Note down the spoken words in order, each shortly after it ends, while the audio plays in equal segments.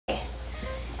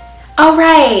All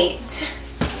right.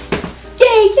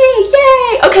 Yay, yay,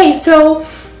 yay. Okay, so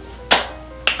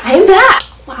I'm back.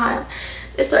 Wow.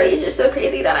 This story is just so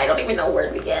crazy that I don't even know where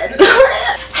to begin.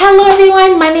 Hello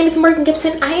everyone, my name is Morgan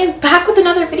Gibson. I am back with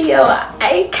another video.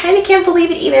 I kind of can't believe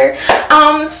it either.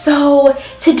 So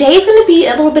today is going to be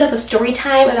a little bit of a story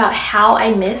time about how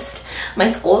I missed my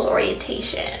school's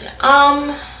orientation.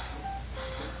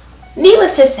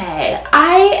 Needless to say,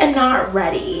 I am not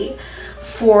ready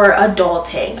for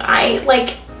adulting.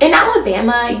 In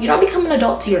Alabama, you don't become an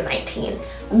adult till you're 19.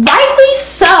 Rightly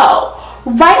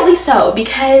so,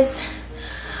 because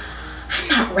I'm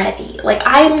not ready.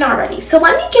 I am not ready. So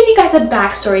let me give you guys a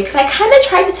backstory, because I kind of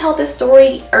tried to tell this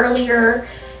story earlier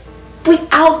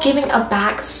without giving a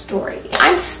backstory.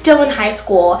 I'm still in high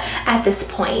school at this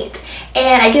point,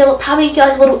 and I probably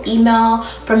get a little email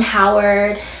from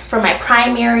Howard from my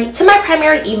primary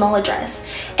email address,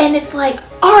 and it's like,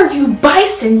 are you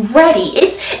Bison ready?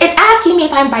 It's asking me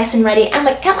if I'm Bison ready. I'm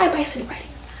like, am I Bison ready?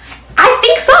 I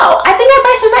think so. I think I'm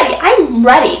Bison ready. I'm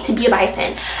ready to be a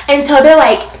Bison. And so they're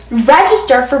like,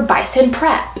 register for Bison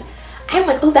Prep. I'm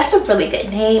like, oh, that's a really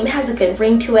good name. It has a good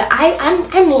ring to it.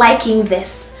 I'm liking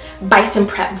this Bison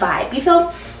Prep vibe. You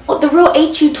feel? Well, the real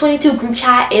HU22 group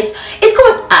chat it's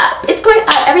going up. It's going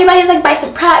up. Everybody's like,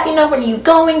 Bison Prep, you know, when are you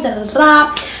going? Da da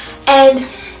da. And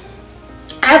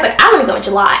I was like, I want to go in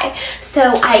July. So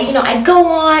I go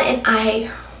on and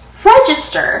I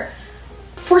register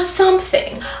for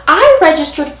something. I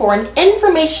registered for an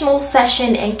informational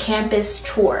session and campus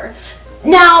tour.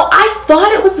 Now, I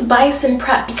thought it was Bison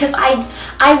Prep because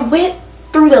I went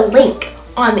through the link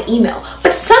on the email,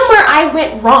 but somewhere I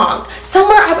went wrong.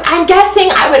 I'm guessing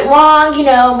I went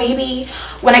wrong, maybe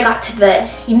when I got to the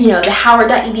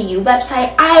howard.edu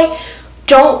website. I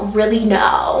don't really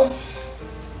know,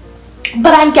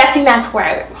 but I'm guessing that's where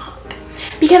I went wrong,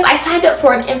 because I signed up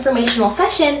for an informational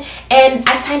session, and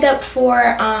I signed up for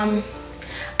a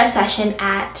session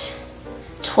at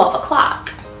 12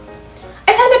 o'clock.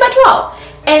 I signed up at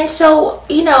 12, and so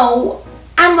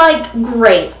I'm like,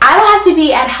 great, I don't have to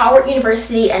be at Howard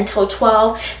University until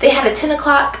 12. They had a 10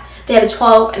 o'clock, they had a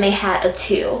 12, and they had a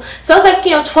 2. So I was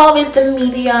like, 12 is the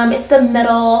medium, it's the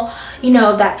middle,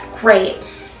 that's great.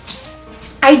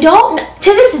 To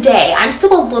this day, I'm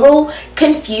still a little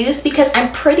confused, because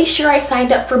I'm pretty sure I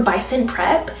signed up for Bison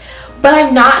Prep, but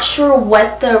I'm not sure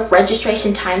what the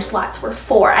registration time slots were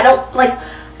for.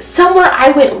 Somewhere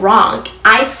I went wrong.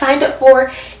 I signed up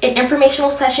for an informational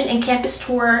session and campus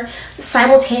tour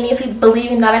simultaneously,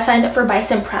 believing that I signed up for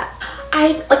Bison Prep.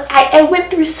 I went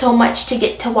through so much to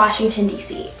get to Washington,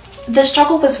 D.C. The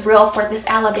struggle was real for this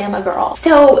Alabama girl.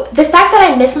 So the fact that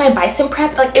I missed my Bison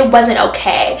Prep, it wasn't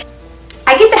okay.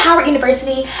 I get to Howard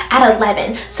University at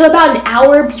 11, so about an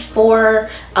hour before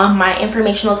my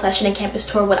informational session and campus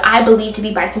tour, what I believe to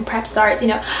be Bison Prep starts. I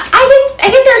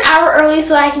get there an hour early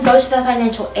so I can go to the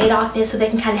financial aid office so they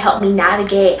can kind of help me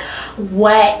navigate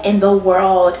what in the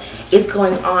world is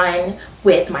going on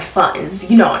with my funds,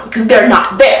 because they're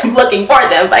not there. I'm looking for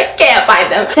them, but I can't find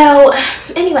them. So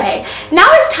anyway, now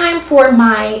it's time for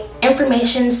my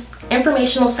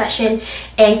informational session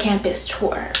and campus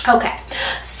tour. Okay,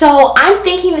 so I'm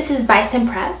thinking this is Bison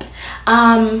Prep.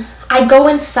 I go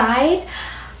inside.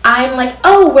 I'm like,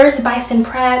 oh, where's Bison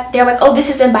Prep? They're like, oh,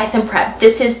 this isn't Bison Prep.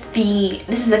 This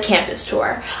is a campus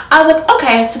tour. I was like,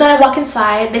 okay. So then I walk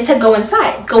inside. They said go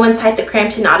inside the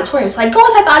Crampton auditorium. So I go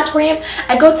inside the auditorium.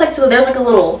 I go to there's a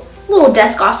little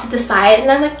desk off to the side,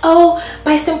 and I'm like, oh,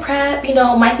 Bison Prep.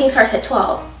 My thing starts at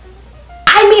 12.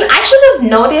 I should have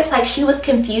noticed she was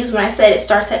confused when I said it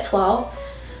starts at 12,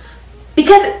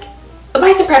 because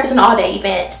Bison Prep is an all-day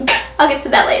event. I'll get to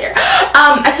that later.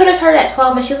 I told her it started at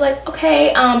 12, and she was like,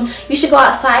 okay, you should go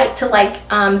outside to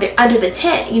under the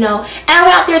tent, And I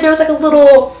went out there. There was a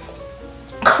little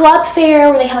club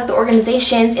fair where they have the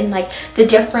organizations and the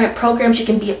different programs you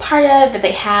can be a part of that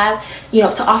they have,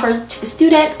 to offer to the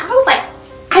students. I was like,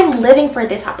 I'm living for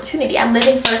this opportunity.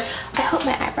 I hope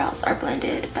my eyebrows are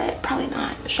blended, but probably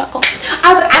not. Struggle.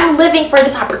 I was like, I'm living for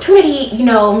this opportunity,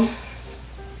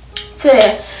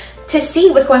 to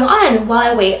see what's going on while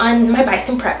I wait on my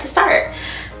Bison Prep to start.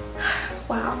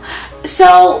 Wow.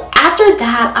 So after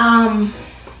that,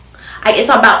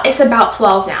 it's about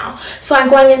 12 now. So I'm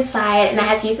going inside, and I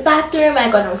had to use the bathroom, and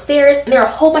I go downstairs, and there are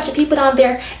a whole bunch of people down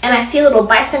there, and I see a little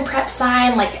Bison Prep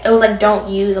sign, it was don't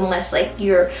use unless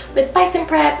you're with Bison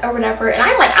Prep or whatever. And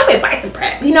I'm like, I'm with Bison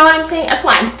Prep, you know what I'm saying? That's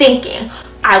what I'm thinking.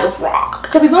 I was wrong.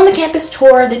 So we went on the campus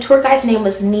tour. The tour guide's name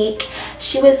was Neek.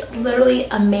 She was literally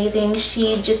amazing.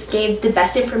 She just gave the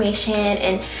best information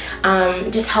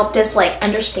and just helped us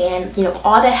understand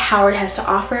all that Howard has to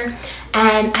offer.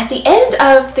 And at the end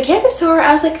of the campus tour,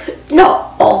 I was like,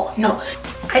 no, oh no.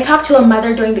 I talked to a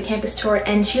mother during the campus tour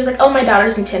and she was like, oh, my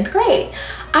daughter's in 10th grade.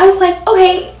 I was like,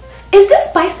 okay, is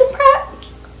this Bison Prep?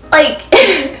 Like,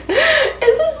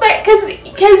 is this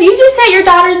because you just said your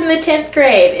daughter's in the 10th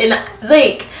grade, and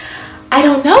like, I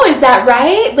don't know, is that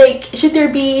right? Like, should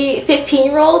there be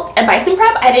 15-year-olds at Bison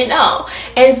Prep? I didn't know.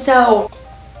 And so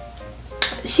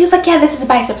she was like, yeah, this is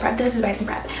Bison Prep, this is Bison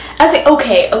Prep. I was like,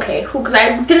 okay, cool, because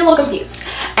I was getting a little confused.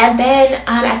 And then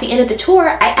at the end of the tour,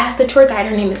 I asked the tour guide,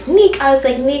 her name is Neek, I was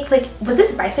like, Neek, like, was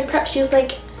this Bison Prep? She was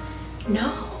like,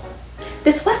 no,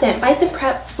 this wasn't. Bison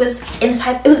Prep was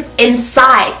inside. It was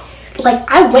inside. Like,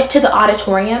 I went to the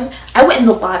auditorium, I went in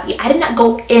the lobby, I did not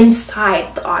go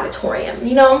inside the auditorium,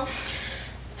 you know?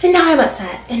 And now I'm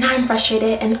upset, and now I'm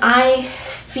frustrated, and I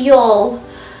feel,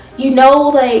 you know,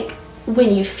 like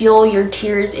when you feel your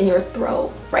tears in your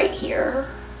throat right here,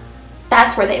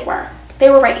 that's where they were. They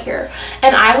were right here.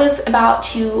 And I was about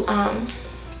to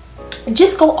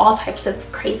just go all types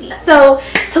of crazy. So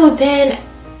then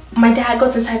my dad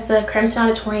goes inside the Crampton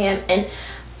Auditorium, and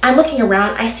I'm looking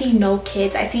around, I see no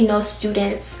kids, I see no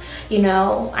students, you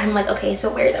know. I'm like, okay,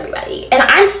 so where's everybody? And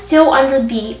I'm still under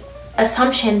the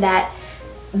assumption that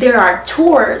there are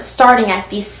tours starting at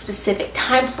these specific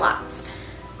time slots.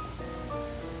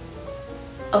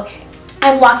 Okay,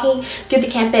 I'm walking through the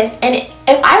campus, and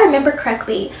if I remember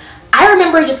correctly, I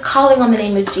remember just calling on the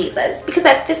name of Jesus, because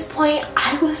at this point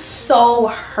I was so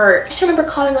hurt. I just remember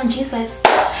calling on Jesus.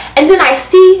 And then I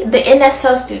see the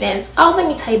NSO students. Oh, let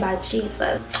me tell you about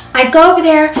Jesus. I go over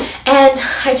there and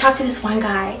I talk to this one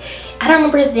guy. I don't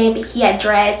remember his name, but he had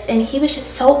dreads, and he was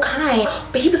just so kind.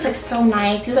 But he was like so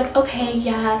nice. He was like, okay,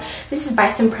 yeah, this is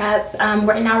Bison Prep.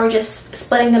 Right now we're just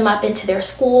splitting them up into their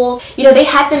schools. You know, they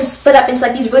had them split up into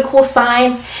like these really cool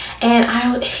signs, and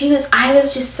I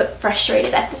was just so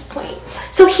frustrated at this point.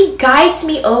 So he guides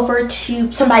me over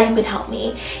to somebody who can help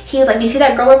me. He was like, you see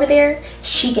that girl over there?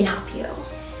 She can help you.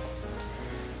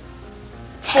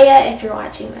 Taya, if you're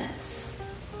watching this,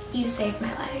 you saved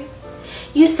my life.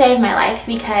 You saved my life,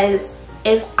 because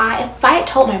if I had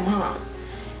told my mom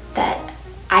that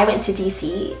I went to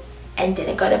DC and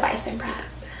didn't go to Bison Prep,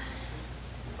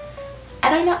 I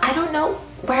don't know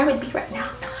where I would be right now.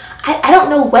 I don't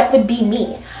know what would be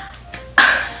me.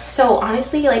 So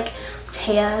honestly, like,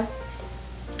 Taya,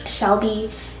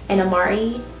 Shelby, and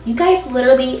Amari, you guys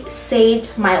literally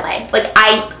saved my life. Like,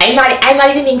 I'm not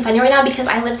even being funny right now, because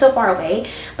I live so far away.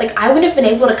 Like, I wouldn't have been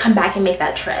able to come back and make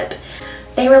that trip.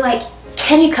 They were like,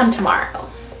 can you come tomorrow?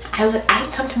 I was like, I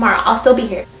can come tomorrow, I'll still be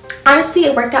here. Honestly,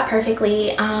 it worked out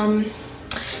perfectly.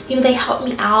 You know, they helped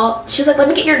me out. She was like, let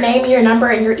me get your name and your number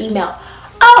and your email.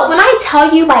 Oh, when I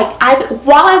tell you, like,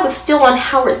 while I was still on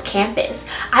Howard's campus,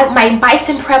 my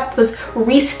Bison Prep was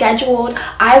rescheduled.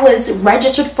 I was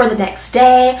registered for the next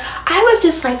day. I was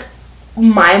just like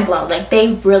mind blown. Like,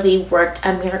 they really worked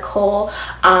a miracle.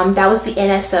 That was the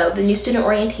NSO, the New Student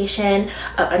Orientation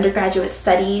of Undergraduate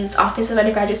Studies, Office of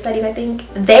Undergraduate Studies, I think.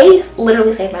 They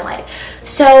literally saved my life.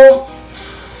 So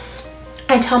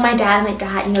I tell my dad, I'm like,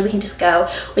 Dad, you know, we can just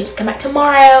go. We can come back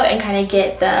tomorrow and kind of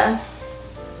get the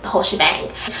whole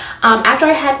shebang. After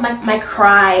I had my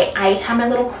cry, I had my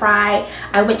little cry,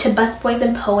 I went to Busboys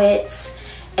and Poets,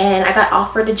 and I got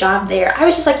offered a job there. I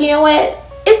was just like, you know what?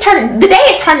 The day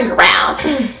is turning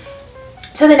around.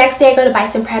 So the next day I go to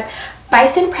Bison Prep.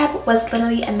 Bison Prep was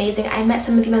literally amazing. I met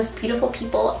some of the most beautiful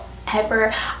people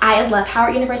ever. I love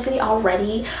Howard University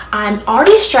already. I'm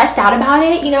already stressed out about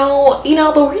it, you know,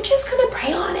 but we're just gonna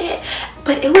pray on it.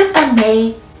 But it was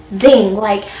amazing.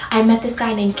 Like, I met this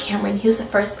guy named Cameron. He was the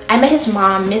first. I met his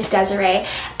mom, Miss Desiree,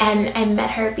 and I met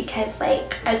her because,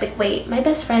 like, I was like, wait, my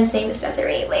best friend's name is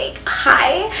Desiree, like,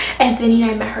 hi. And then, you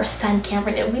know, I met her son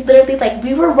Cameron, and we literally, like,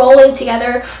 we were rolling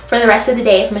together for the rest of the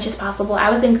day as much as possible. I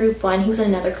was in group 1, he was in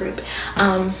another group.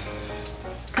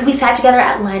 We sat together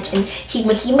at lunch, and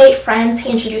when he made friends,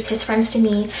 he introduced his friends to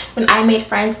me. When I made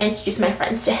friends, I introduced my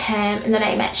friends to him. And then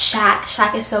I met Shaq.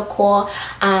 Shaq is so cool.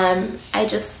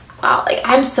 Wow, like,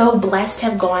 I'm so blessed to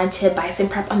have gone to Bison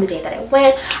Prep on the day that I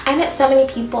went. I met so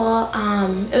many people.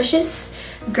 It was just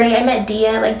great. I met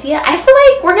Dia. Like, Dia, I feel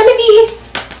like we're gonna be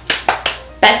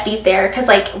besties there, because,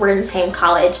 like, we're in the same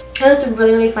college. It was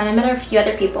really, really fun. I met a few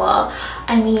other people.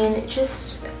 I mean,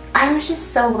 I was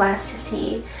just so blessed to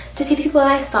see the people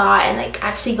that I saw, and, like,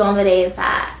 actually go on the day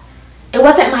that it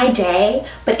wasn't my day,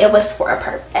 but it was for a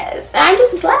purpose. And I'm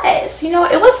just blessed. You know,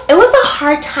 it was a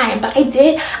hard time, but I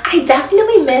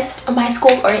definitely missed my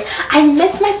school's I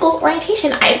missed my school's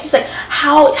orientation. I was just like,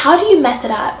 how do you mess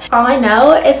it up? All I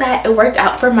know is that it worked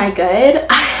out for my good.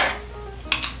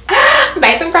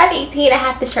 Bison Prep 18, I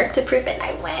have the shirt to prove it, and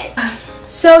I went.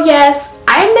 So yes,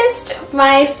 I missed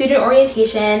my student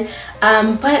orientation,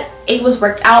 but it was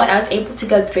worked out and I was able to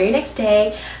go the very next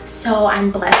day. So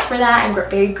I'm blessed for that. I'm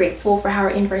very grateful for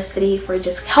Howard University for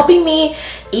just helping me,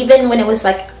 even when it was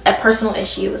like a personal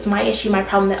issue. It was my issue, my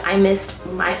problem that I missed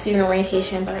my student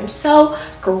orientation. But I'm so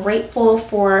grateful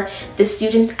for the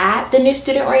students at the new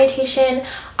student orientation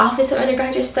Office of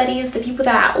Undergraduate Studies, the people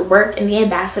that worked, and the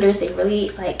ambassadors. They really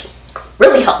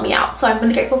helped me out. So I'm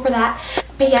really grateful for that.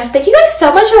 But yes, thank you guys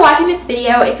so much for watching this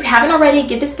video. If you haven't already,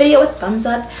 give this video a thumbs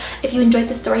up if you enjoyed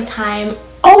the story time.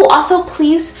 Oh, also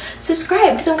please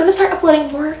subscribe because I'm going to start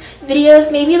uploading more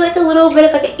videos, maybe like a little bit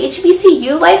of like an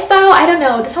HBCU lifestyle. I don't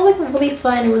know. This sounds like really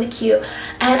fun and really cute.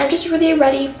 And I'm just really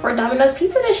ready for Domino's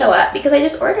Pizza to show up because I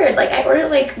just ordered. Like I ordered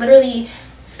like literally,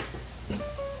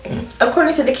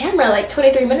 according to the camera, like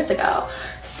 23 minutes ago.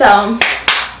 So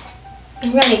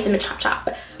I'm going to make them a chop chop.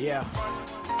 Yeah.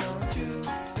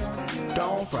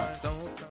 Don't front.